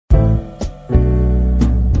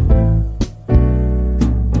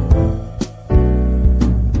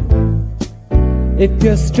If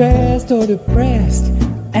you're stressed or depressed,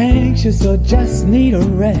 anxious or just need a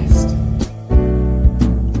rest.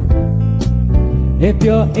 If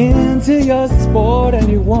you're into your sport and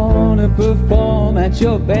you want to perform at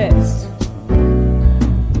your best,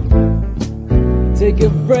 take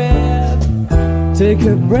a breath, take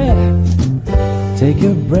a breath, take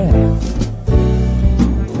a breath.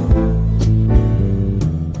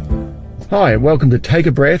 Hi, and welcome to Take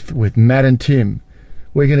a Breath with Matt and Tim.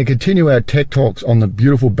 We're going to continue our tech talks on the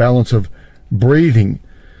beautiful balance of breathing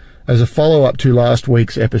as a follow-up to last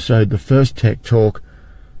week's episode, the first tech talk,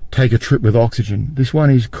 Take a Trip with Oxygen. This one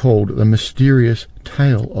is called The Mysterious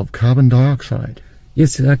Tale of Carbon Dioxide.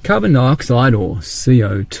 Yes, carbon dioxide, or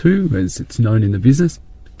CO2 as it's known in the business,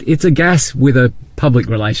 it's a gas with a public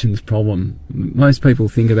relations problem. Most people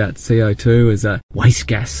think about CO2 as a waste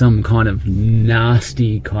gas, some kind of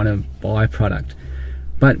nasty kind of byproduct.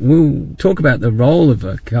 But we'll talk about the role of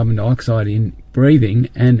carbon dioxide in breathing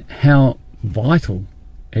and how vital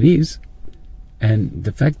it is, and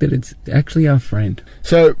the fact that it's actually our friend.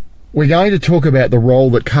 So we're going to talk about the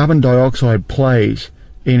role that carbon dioxide plays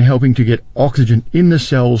in helping to get oxygen in the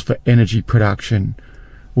cells for energy production,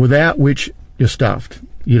 without which you're stuffed.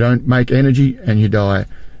 You don't make energy and you die.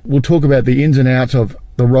 We'll talk about the ins and outs of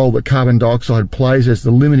the role that carbon dioxide plays as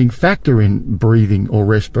the limiting factor in breathing or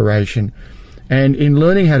respiration. And in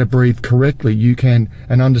learning how to breathe correctly,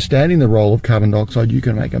 and understanding the role of carbon dioxide, you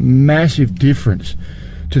can make a massive difference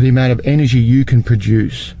to the amount of energy you can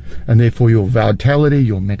produce. And therefore your vitality,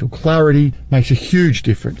 your mental clarity makes a huge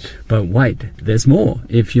difference. But wait, there's more.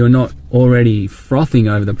 If you're not already frothing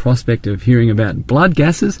over the prospect of hearing about blood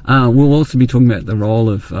gases, we'll also be talking about the role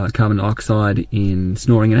of carbon dioxide in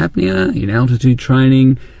snoring and apnea, in altitude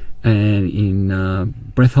training, and in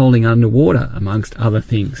breath holding underwater, amongst other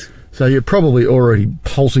things. So you're probably already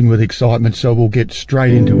pulsing with excitement, so we'll get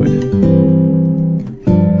straight into it.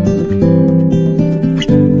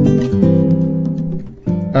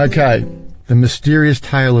 Okay, the mysterious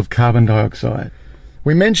tale of carbon dioxide.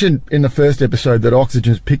 We mentioned in the first episode that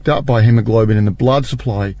oxygen is picked up by hemoglobin in the blood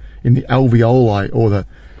supply in the alveoli, or the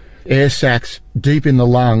air sacs deep in the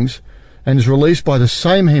lungs, and is released by the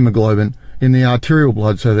same hemoglobin in the arterial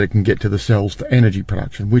blood so that it can get to the cells for energy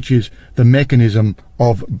production, which is the mechanism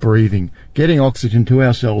of breathing, getting oxygen to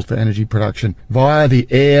our cells for energy production via the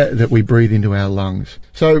air that we breathe into our lungs.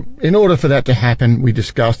 So in order for that to happen, we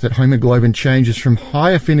discussed that hemoglobin changes from high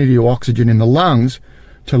affinity to oxygen in the lungs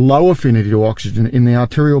to low affinity to oxygen in the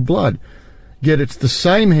arterial blood. Yet it's the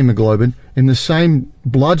same hemoglobin in the same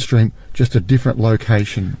bloodstream, just a different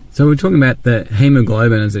location. So we're talking about the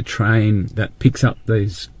hemoglobin as a train that picks up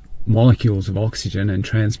these molecules of oxygen and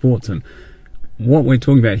transports them. What we're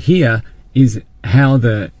talking about here is how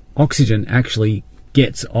the oxygen actually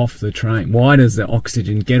gets off the train. Why does the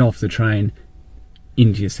oxygen get off the train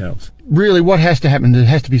into your cells? Really, what has to happen, there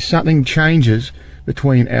has to be something changes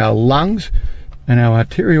between our lungs and our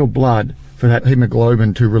arterial blood for that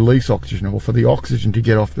hemoglobin to release oxygen, or for the oxygen to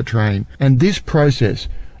get off the train. And this process,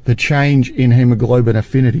 the change in hemoglobin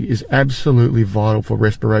affinity, is absolutely vital for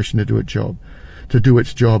respiration to do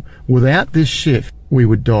its job. Without this shift, we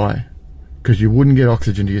would die, because you wouldn't get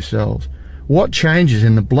oxygen to your cells. What changes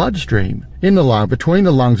in the bloodstream, in the lung, between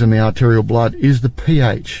the lungs and the arterial blood, is the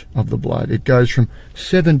pH of the blood. It goes from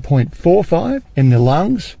 7.45 in the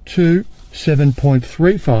lungs to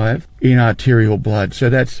 7.35 in arterial blood. So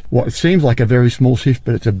that's what seems like a very small shift,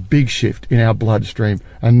 but it's a big shift in our bloodstream,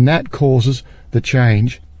 and that causes the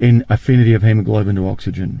change in affinity of hemoglobin to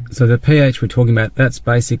oxygen. So the pH we're talking about, that's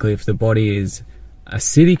basically if the body is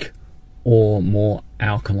acidic or more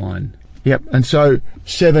alkaline. Yep, and so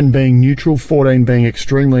 7 being neutral, 14 being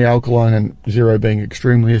extremely alkaline, and 0 being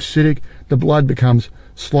extremely acidic, the blood becomes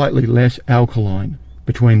slightly less alkaline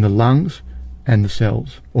between the lungs and the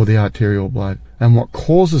cells, or the arterial blood. And what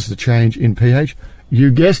causes the change in pH?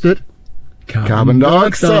 You guessed it, carbon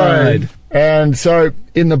dioxide. And so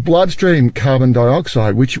in the bloodstream, carbon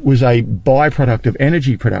dioxide, which was a byproduct of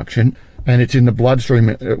energy production, and it's in the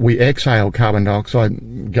bloodstream, we exhale carbon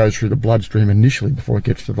dioxide, goes through the bloodstream initially before it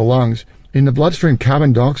gets to the lungs. In the bloodstream,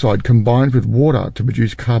 carbon dioxide combines with water to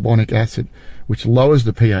produce carbonic acid, which lowers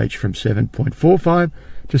the pH from 7.45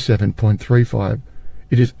 to 7.35.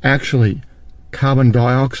 It is actually carbon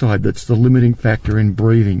dioxide that's the limiting factor in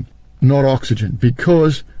breathing, not oxygen,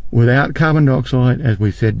 because without carbon dioxide, as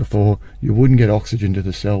we said before, you wouldn't get oxygen to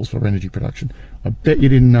the cells for energy production. I bet you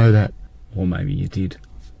didn't know that. Or maybe you did.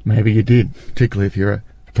 Maybe you did, particularly if you're a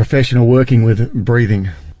professional working with breathing.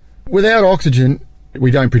 Without oxygen, we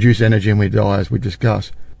don't produce energy and we die, as we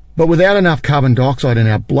discussed. But without enough carbon dioxide in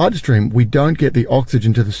our bloodstream, we don't get the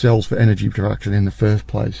oxygen to the cells for energy production in the first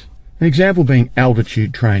place. An example being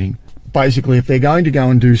altitude training. Basically, if they're going to go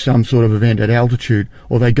and do some sort of event at altitude,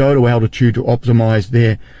 or they go to altitude to optimize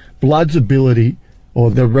their blood's ability, or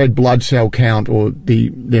the red blood cell count, or the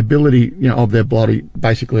ability, of their body,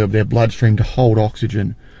 basically of their bloodstream to hold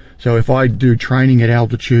oxygen. So if I do training at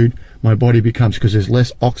altitude, my body becomes, because there's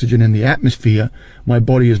less oxygen in the atmosphere, my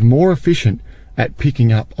body is more efficient at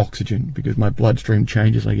picking up oxygen because my bloodstream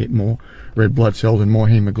changes. I get more red blood cells and more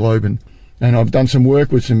hemoglobin. And I've done some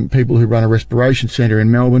work with some people who run a respiration centre in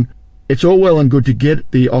Melbourne. It's all well and good to get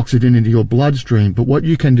the oxygen into your bloodstream, but what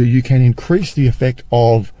you can do, you can increase the effect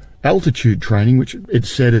of altitude training, which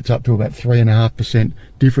it's said it's up to about 3.5%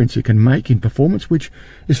 difference it can make in performance, which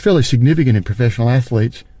is fairly significant in professional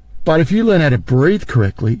athletes. But if you learn how to breathe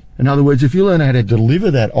correctly, in other words, if you learn how to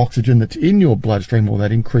deliver that oxygen that's in your bloodstream, or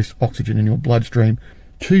that increased oxygen in your bloodstream,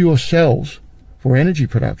 to your cells for energy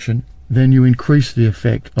production, then you increase the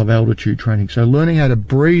effect of altitude training. So learning how to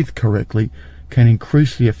breathe correctly can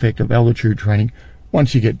increase the effect of altitude training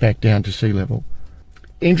once you get back down to sea level.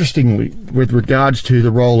 Interestingly, with regards to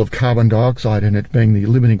the role of carbon dioxide and it being the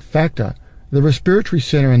limiting factor, the respiratory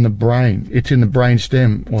center in the brain, it's in the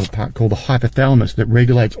brainstem, or the part called the hypothalamus, that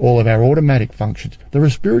regulates all of our automatic functions. The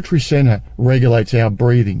respiratory center regulates our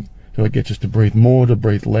breathing, so it gets us to breathe more, to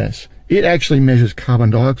breathe less. It actually measures carbon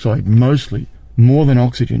dioxide mostly, more than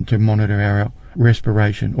oxygen, to monitor our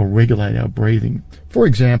respiration or regulate our breathing. For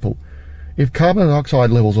example, if carbon dioxide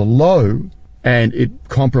levels are low and it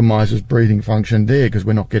compromises breathing function there because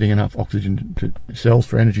we're not getting enough oxygen to cells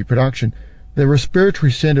for energy production, the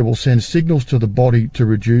respiratory center will send signals to the body to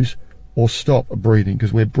reduce or stop breathing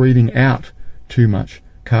because we're breathing out too much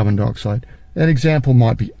carbon dioxide. An example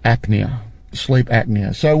might be apnea, sleep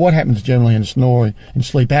apnea. So what happens generally in snoring, in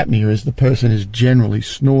sleep apnea, is the person is generally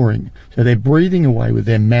snoring. So they're breathing away with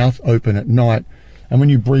their mouth open at night, and when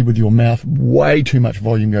you breathe with your mouth, way too much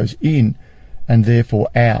volume goes in and therefore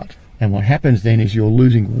out. And what happens then is you're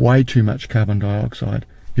losing way too much carbon dioxide.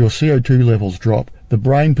 Your CO2 levels drop. The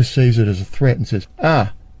brain perceives it as a threat and says,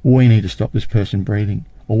 we need to stop this person breathing,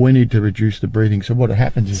 or we need to reduce the breathing. So what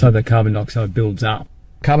happens is... So the carbon dioxide builds up.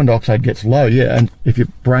 Carbon dioxide gets low, and if your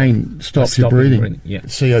brain stops your breathing,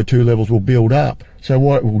 CO2 levels will build up. So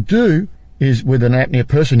what it will do is, with an apnea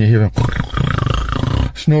person, you hear them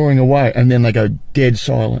snoring away, and then they go dead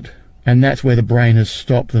silent. And that's where the brain has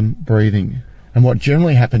stopped them breathing. And what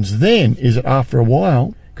generally happens then is that after a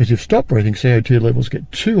while, because you've stopped breathing, CO2 levels get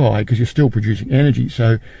too high because you're still producing energy,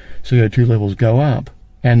 so CO2 levels go up,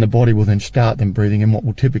 and the body will then start them breathing. And what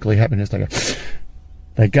will typically happen is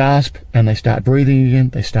they gasp and they start breathing again,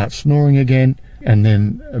 they start snoring again, and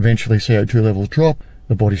then eventually CO2 levels drop,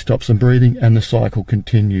 the body stops them breathing, and the cycle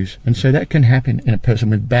continues. And so that can happen in a person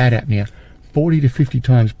with bad apnea 40 to 50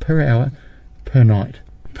 times per hour per night.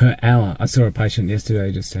 Per hour. I saw a patient yesterday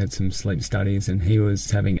who just had some sleep studies, and he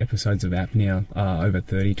was having episodes of apnea over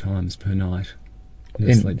 30 times per night in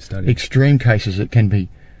a sleep study. Extreme cases, it can be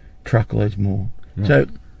truckloads more. Right. So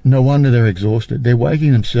no wonder they're exhausted. They're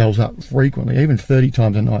waking themselves up frequently, even 30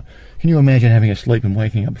 times a night. Can you imagine having a sleep and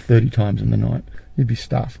waking up 30 times in the night? You'd be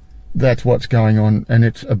stuffed. That's what's going on, and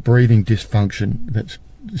it's a breathing dysfunction that's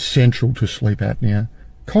central to sleep apnea.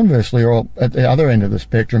 Conversely, or at the other end of the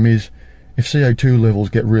spectrum, is if CO2 levels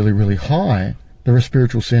get really, really high, the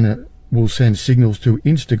respiratory center will send signals to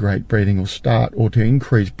instigate breathing or start or to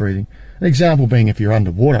increase breathing. An example being if you're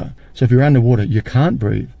underwater. So if you're underwater, you can't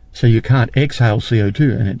breathe. So you can't exhale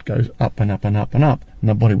CO2, and it goes up and up and up and up. And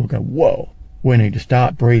the body will go, whoa, we need to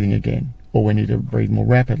start breathing again, or we need to breathe more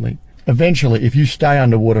rapidly. Eventually, if you stay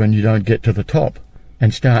underwater and you don't get to the top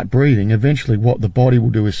and start breathing, eventually what the body will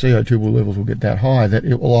do is CO2 levels will get that high that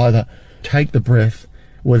it will either take the breath,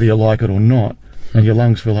 whether you like it or not, and your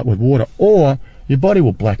lungs fill up with water, or your body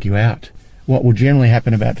will black you out. What will generally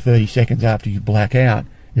happen about 30 seconds after you black out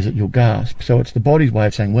is that you'll gasp. So it's the body's way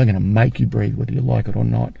of saying, we're going to make you breathe whether you like it or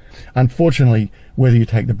not. Unfortunately, whether you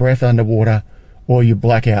take the breath underwater or you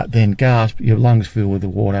black out, then gasp, your lungs fill with the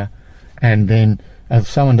water, and then if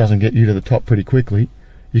someone doesn't get you to the top pretty quickly,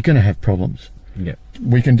 you're going to have problems. Yep.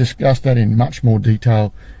 We can discuss that in much more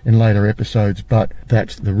detail in later episodes, but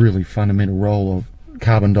that's the really fundamental role of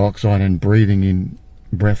carbon dioxide and breathing in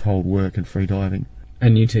breath hold work and free diving.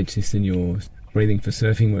 And you teach this in your breathing for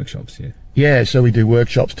surfing workshops, yeah? Yeah, so we do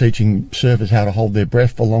workshops teaching surfers how to hold their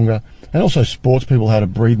breath for longer, and also sports people how to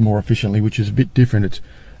breathe more efficiently, which is a bit different.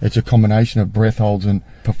 It's a combination of breath holds and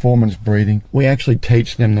performance breathing. We actually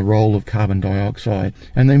teach them the role of carbon dioxide.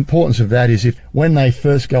 And the importance of that is, if when they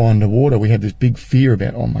first go underwater, we have this big fear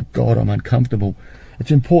about, oh my God, I'm uncomfortable.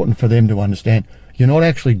 It's important for them to understand you're not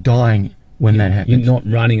actually dying when that happens. You're not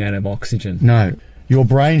running out of oxygen. No. Your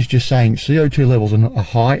brain's just saying CO2 levels are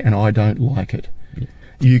high and I don't like it.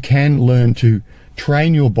 You can learn to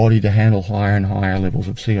train your body to handle higher and higher levels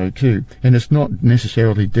of CO2, and it's not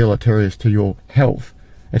necessarily deleterious to your health.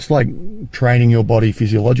 It's like training your body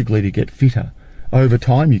physiologically to get fitter. Over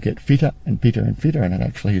time you get fitter and fitter and fitter, and it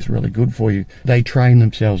actually is really good for you. They train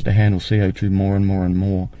themselves to handle CO2 more and more and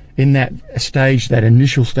more. In that stage, that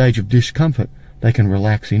initial stage of discomfort, they can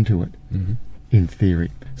relax into it, in theory.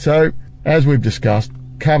 So, as we've discussed,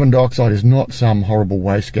 carbon dioxide is not some horrible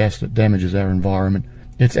waste gas that damages our environment.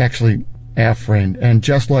 It's actually our friend, and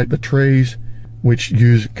just like the trees which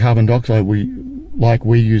use carbon dioxide,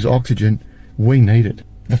 we use oxygen, we need it.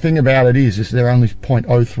 The thing about it is there are only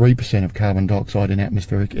 0.03% of carbon dioxide in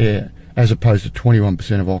atmospheric air, as opposed to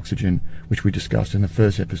 21% of oxygen, which we discussed in the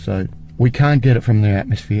first episode. We can't get it from the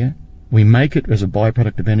atmosphere. We make it as a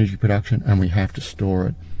byproduct of energy production, and we have to store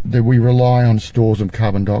it. We rely on stores of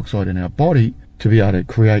carbon dioxide in our body to be able to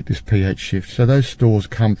create this pH shift. So those stores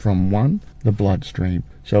come from, one, the bloodstream.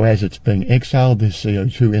 So as it's being exhaled, there's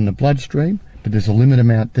CO2 in the bloodstream, but there's a limit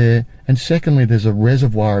amount there. And secondly, there's a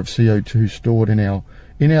reservoir of CO2 stored in our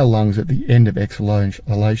lungs at the end of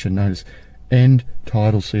exhalation, known as end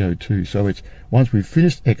tidal CO2. So it's once we've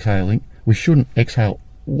finished exhaling, we shouldn't exhale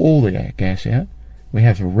all the gas out. We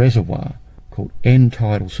have a reservoir called end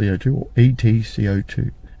tidal CO2, or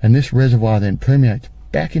EtCO2. And this reservoir then permeates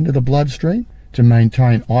back into the bloodstream to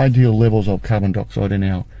maintain ideal levels of carbon dioxide in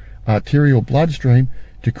our arterial bloodstream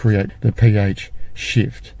to create the pH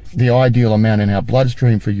shift. The ideal amount in our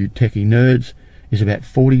bloodstream for you techie nerds is about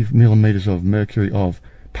 40 millimeters of mercury of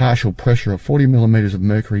partial pressure, of 40 millimeters of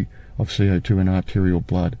mercury of CO2 in arterial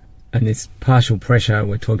blood. And this partial pressure,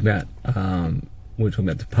 we're talking about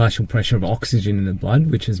the partial pressure of oxygen in the blood,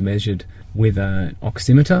 which is measured with an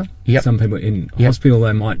oximeter. Yep. Some people in hospital,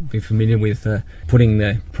 they might be familiar with putting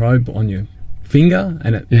the probe on your finger,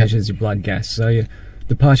 and it measures your blood gas. So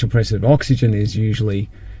the partial pressure of oxygen is usually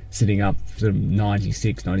sitting up sort of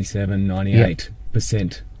 96, 97,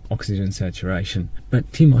 98% oxygen saturation.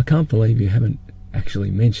 But Tim, I can't believe you haven't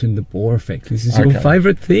actually mentioned the Bohr effect. This is your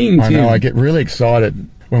favourite thing, Tim. I know, I get really excited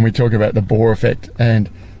when we talk about the Bohr effect,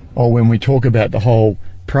 or when we talk about the whole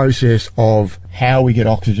process of how we get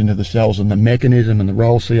oxygen to the cells and the mechanism and the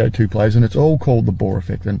role CO2 plays, and it's all called the Bohr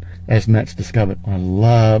effect. And as Matt's discovered, I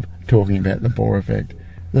love talking about the Bohr effect.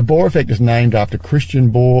 The Bohr effect is named after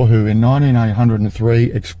Christian Bohr, who in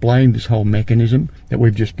 1903 explained this whole mechanism that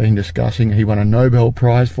we've just been discussing. He won a Nobel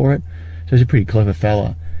Prize for it, so he's a pretty clever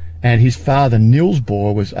fella. And his father, Niels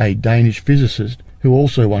Bohr, was a Danish physicist who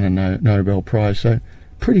also won a Nobel Prize, so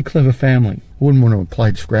pretty clever family. I wouldn't want to have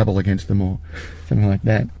played Scrabble against them or something like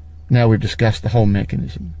that. Now we've discussed the whole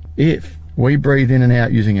mechanism. If we breathe in and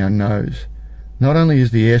out using our nose, not only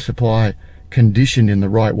is the air supply conditioned in the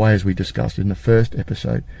right way, as we discussed in the first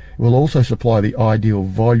episode, it will also supply the ideal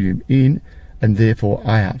volume in and therefore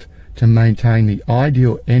out to maintain the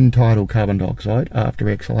ideal end tidal carbon dioxide after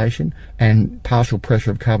exhalation and partial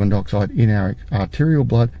pressure of carbon dioxide in our arterial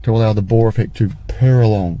blood to allow the Bohr effect to purr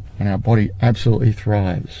along, and our body absolutely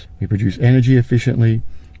thrives. We produce energy efficiently,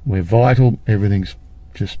 we're vital, everything's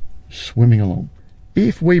just swimming along.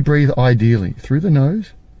 If we breathe ideally through the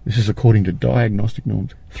nose, this is according to diagnostic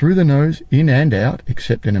norms, through the nose, in and out,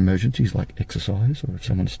 except in emergencies like exercise or if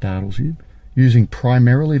someone startles you, using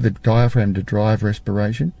primarily the diaphragm to drive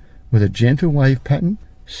respiration, with a gentle wave pattern,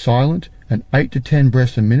 silent, and 8 to 10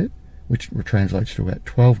 breaths a minute, which translates to about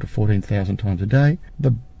 12 to 14,000 times a day,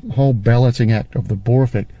 the whole balancing act of the Bohr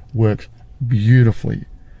effect works beautifully.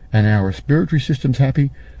 And our respiratory system's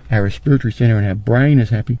happy, our respiratory center in our brain is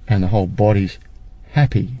happy, and the whole body's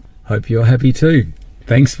happy. Hope you're happy too.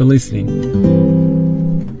 Thanks for listening.